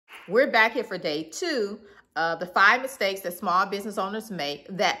We're back here for day 2 of the 5 mistakes that small business owners make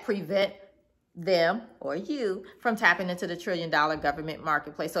that prevent them or you from tapping into the $1 trillion government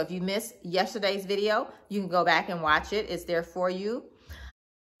marketplace. So if you missed yesterday's video, you can go back and watch it. It's there for you.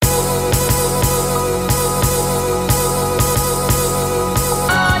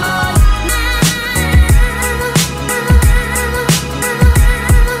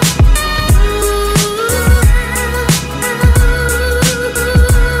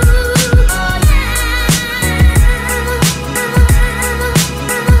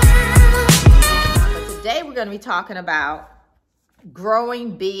 We're going to be talking about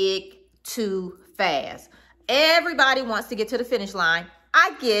growing big too fast. Everybody wants to get to the finish line.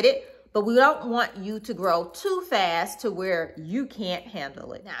 I get it, but we don't want you to grow too fast to where you can't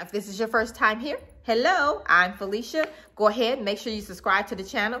handle it. Now, if this is your first time here, hello, I'm Felicia. Go ahead and make sure you subscribe to the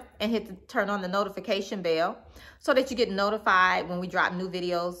channel and turn on the notification bell so that you get notified when we drop new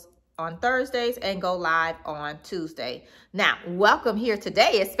videos on Thursdays and go live on Tuesday. Now, welcome here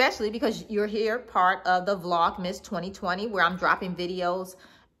today, especially because you're here part of the Vlogmas 2020, where I'm dropping videos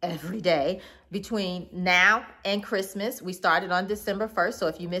every day between now and Christmas. We started on December 1st, so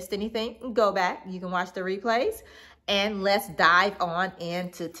if you missed anything, go back. You can watch the replays. And let's dive on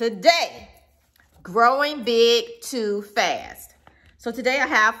into today. Growing big too fast. So today I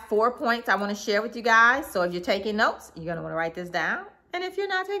have 4 points I want to share with you guys. So if you're taking notes, you're going to want to write this down. And if you're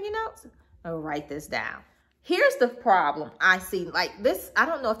not taking notes, I'll write this down. Here's the problem I see. Like this, I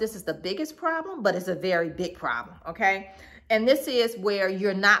don't know if this is the biggest problem, but it's a very big problem, okay? And this is where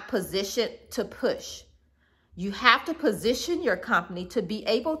you're not positioned to push. You have to position your company to be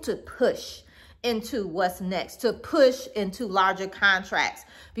able to push into what's next, to push into larger contracts.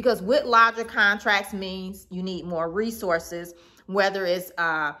 Because with larger contracts means you need more resources, whether it's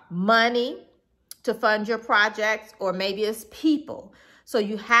money to fund your projects, or maybe it's people. So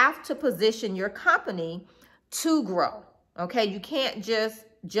you have to position your company to grow, okay? You can't just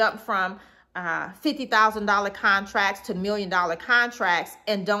jump from $50,000 contracts to $1 million contracts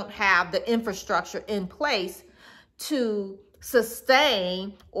and don't have the infrastructure in place to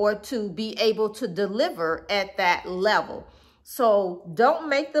sustain or to be able to deliver at that level. So don't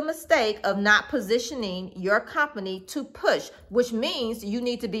make the mistake of not positioning your company to push, which means you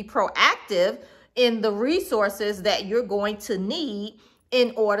need to be proactive in the resources that you're going to need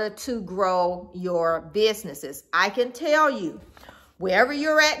in order to grow your businesses. I can tell you, wherever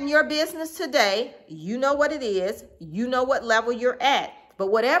you're at in your business today, you know what it is, you know what level you're at. But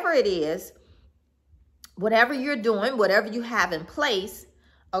whatever it is, whatever you're doing, whatever you have in place,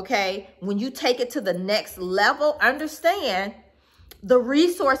 okay, when you take it to the next level, understand the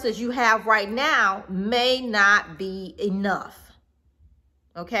resources you have right now may not be enough.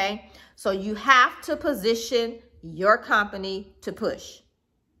 Okay, so you have to position your company to push.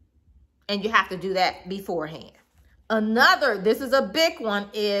 And you have to do that beforehand. Another, this is a big one,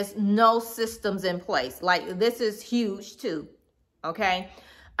 is no systems in place. Like this is huge too, okay?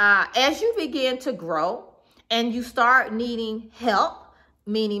 As you begin to grow and you start needing help,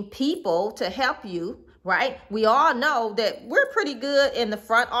 meaning people to help you, right? We all know that we're pretty good in the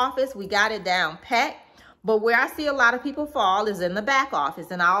front office. We got it down pat. But where I see a lot of people fall is in the back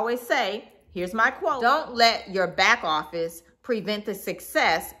office. And I always say, here's my quote, don't let your back office prevent the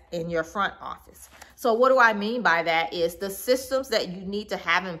success in your front office. So what do I mean by that is the systems that you need to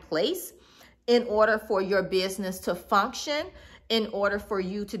have in place in order for your business to function, in order for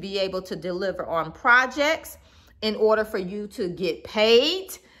you to be able to deliver on projects, in order for you to get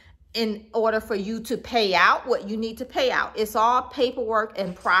paid, in order for you to pay out what you need to pay out. It's all paperwork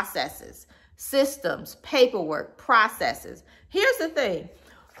and processes. Systems, paperwork, processes. Here's the thing.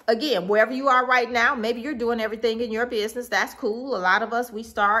 Again, wherever you are right now, maybe you're doing everything in your business. That's cool. A lot of us, we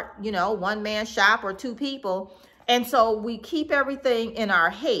start, you know, one-man shop or 2 people. And so we keep everything in our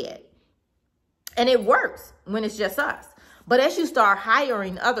head. And it works when it's just us. But as you start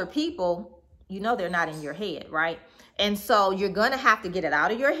hiring other people, you know they're not in your head, right? And so you're going to have to get it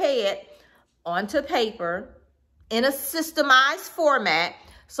out of your head onto paper in a systemized format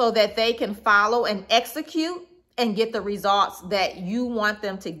so that they can follow and execute and get the results that you want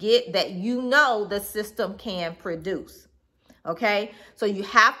them to get, that you know the system can produce. Okay? So you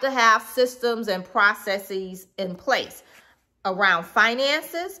have to have systems and processes in place around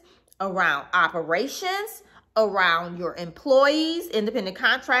finances, around operations, around your employees, independent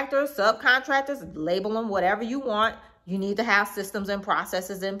contractors, subcontractors, label them whatever you want. You need to have systems and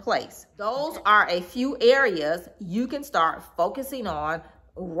processes in place. Those are a few areas you can start focusing on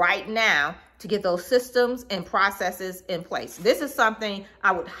right now to get those systems and processes in place. This is something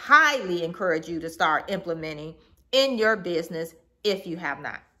I would highly encourage you to start implementing in your business if you have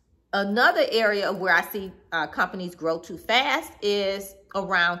not. Another area where I see companies grow too fast is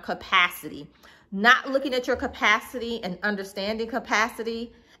around capacity. Not looking at your capacity and understanding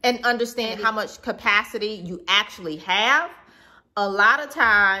capacity and understanding how much capacity you actually have. A lot of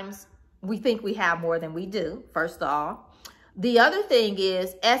times we think we have more than we do, first of all. The other thing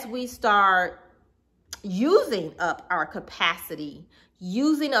is, as we start using up our capacity,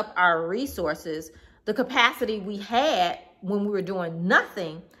 using up our resources, the capacity we had when we were doing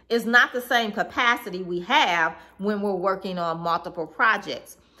nothing is not the same capacity we have when we're working on multiple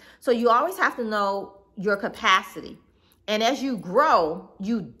projects. So you always have to know your capacity. And as you grow,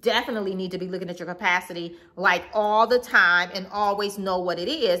 you definitely need to be looking at your capacity like all the time and always know what it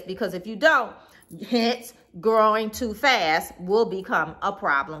is, because if you don't, hence growing too fast will become a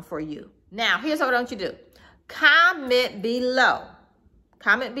problem for you. Now, here's what I want you to do. Comment below.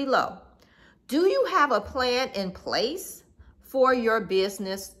 Comment below. Do you have a plan in place for your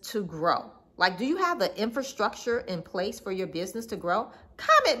business to grow? Like, do you have the infrastructure in place for your business to grow?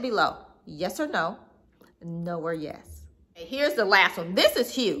 Comment below. Yes or no? No or yes. Here's the last one. This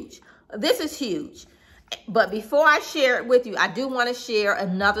is huge. This is huge. But before I share it with you, I do want to share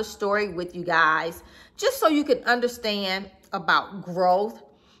another story with you guys, just so you can understand about growth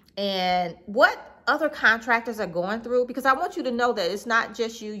and what other contractors are going through, because I want you to know that it's not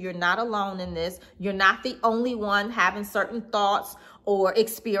just you. You're not alone in this. You're not the only one having certain thoughts or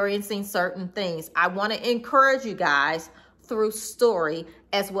experiencing certain things. I want to encourage you guys through story,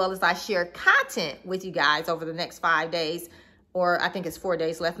 as well as I share content with you guys over the next 5 days, or I think it's 4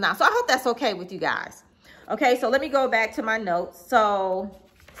 days left now. So I hope that's okay with you guys. Okay, so let me go back to my notes. So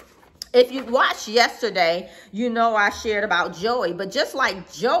if you watched yesterday, you know I shared about Joey, but just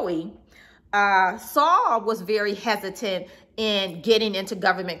like Joey, Saul was very hesitant in getting into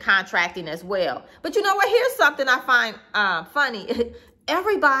government contracting as well. But you know what? Here's something I find funny.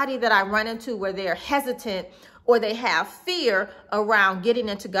 Everybody that I run into where they're hesitant or they have fear around getting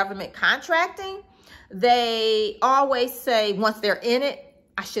into government contracting, they always say once they're in it,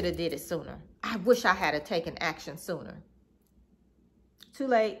 I should have did it sooner. I wish I had taken action sooner. Too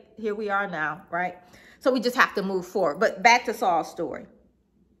late. Here we are now, right? So we just have to move forward. But back to Saul's story.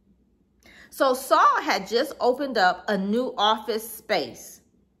 So Saul had just opened up a new office space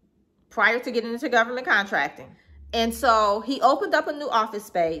prior to getting into government contracting. And so he opened up a new office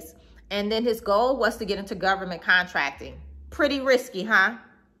space, and then his goal was to get into government contracting. Pretty risky, huh?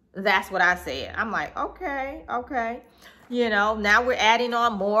 That's what I said. I'm like, okay. You know, now we're adding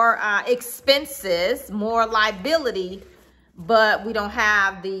on more expenses, more liability, but we don't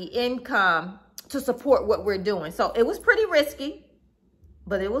have the income to support what we're doing. So it was pretty risky.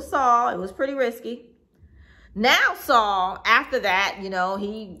 But it was Saul. It was pretty risky. Now Saul, after that, you know,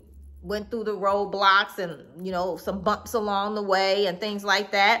 he went through the roadblocks and, you know, some bumps along the way and things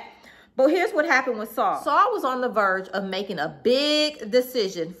like that. But here's what happened with Saul. Saul was on the verge of making a big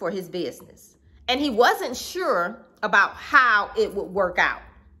decision for his business. And he wasn't sure about how it would work out.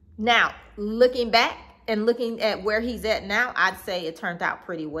 Now, looking back and looking at where he's at now, I'd say it turned out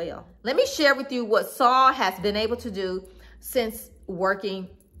pretty well. Let me share with you what Saul has been able to do since working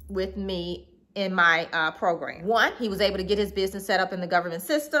with me in my program. 1, he was able to get his business set up in the government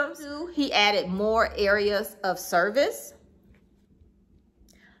systems. 2, he added more areas of service.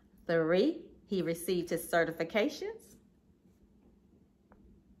 3, he received his certifications.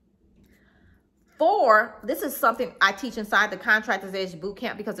 4, this is something I teach inside the Contractors Edge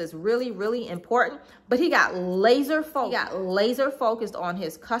Bootcamp because it's really, really important. But he got laser focused. He got laser focused on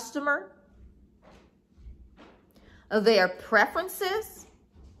his customer, their preferences,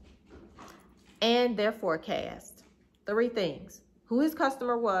 and their forecast. 3 things. Who his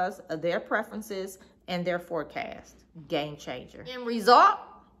customer was, their preferences, and their forecast. Game changer. In result,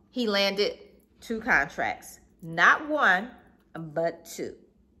 he landed 2 contracts. Not 1, but 2.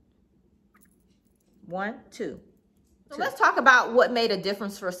 1, 2. So let's talk about what made a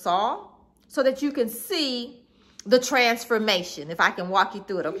difference for Saul so that you can see the transformation, if I can walk you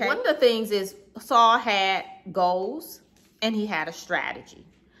through it, okay? One of the things is Saul had goals and he had a strategy.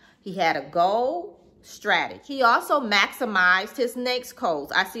 He had a goal, strategy. He also maximized his NAICS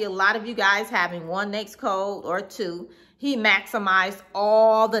codes. I see a lot of you guys having 1 NAICS code or 2. He maximized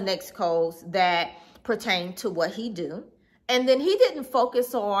all the NAICS codes that pertain to what he do. And then he didn't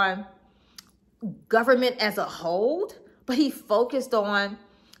focus on government as a whole, but he focused on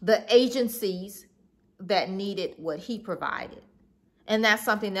the agencies that needed what he provided. And that's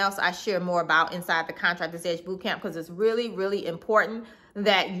something else I share more about inside the Contractors Edge Bootcamp, because it's really, really important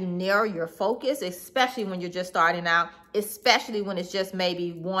that you narrow your focus, especially when you're just starting out, especially when it's just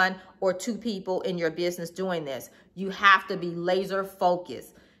maybe 1 or 2 people in your business doing this. You have to be laser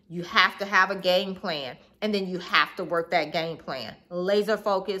focused. You have to have a game plan, and then you have to work that game plan. Laser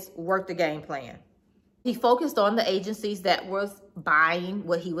focus, work the game plan. He focused on the agencies that was buying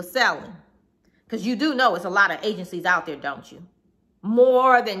what he was selling. Because you do know it's a lot of agencies out there, don't you?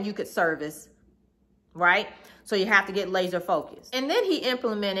 More than you could service, right? So you have to get laser focused. And then he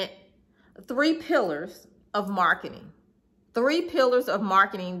implemented 3 pillars of marketing. 3 pillars of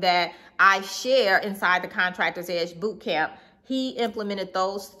marketing that I share inside the Contractors Edge Bootcamp. He implemented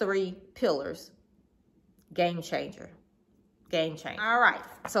those 3 pillars. Game changer. Game changer. All right,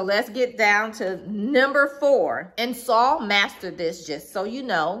 so let's get down to number 4. And Saul mastered this, just so you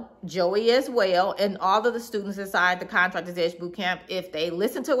know, Joey as well, and all of the students inside the Contractors Edge Bootcamp, if they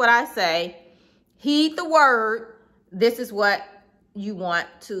listen to what I say, heed the word, this is what you want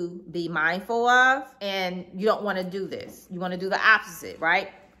to be mindful of, and you don't want to do this. You want to do the opposite, right?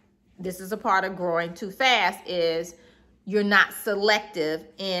 This is a part of growing too fast, is you're not selective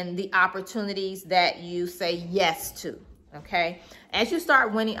in the opportunities that you say yes to, okay? As you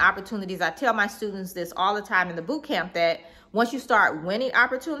start winning opportunities, I tell my students this all the time in the boot camp, that once you start winning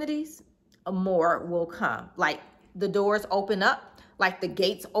opportunities, more will come. Like the doors open up, like the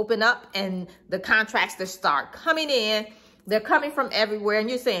gates open up, and the contracts that start coming in, they're coming from everywhere, and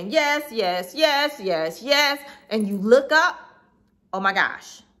you're saying yes, yes, yes, yes, yes, and you look up, oh my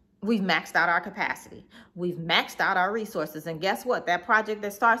gosh, we've maxed out our capacity. We've maxed out our resources. And guess what? That project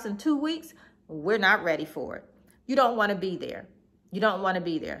that starts in 2 weeks, we're not ready for it. You don't want to be there. You don't want to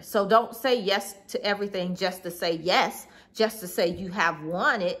be there. So don't say yes to everything just to say yes, just to say you have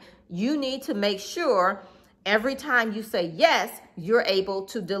won it. You need to make sure every time you say yes, you're able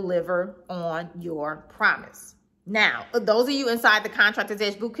to deliver on your promise. Now, those of you inside the Contractors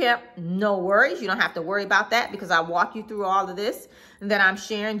Edge Bootcamp, no worries. You don't have to worry about that, because I walk you through all of this that I'm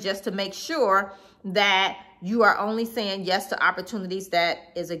sharing just to make sure that you are only saying yes to opportunities that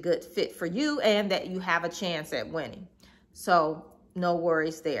is a good fit for you and that you have a chance at winning. So no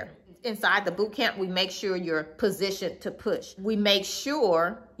worries there. Inside the bootcamp, we make sure you're positioned to push. We make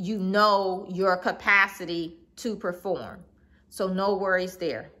sure you know your capacity to perform. So no worries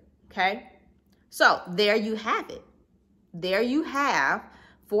there, okay? So there you have it. There you have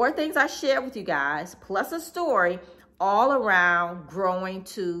 4 things I shared with you guys, plus a story all around growing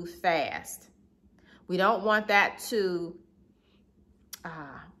too fast. We don't want that to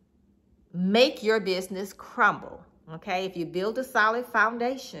make your business crumble, okay? If you build a solid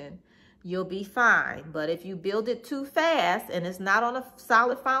foundation, you'll be fine. But if you build it too fast and it's not on a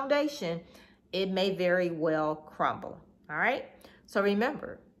solid foundation, it may very well crumble, all right? So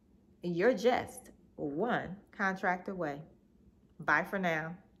remember, you're just 1 contract away. Bye for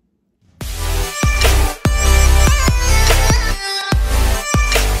now.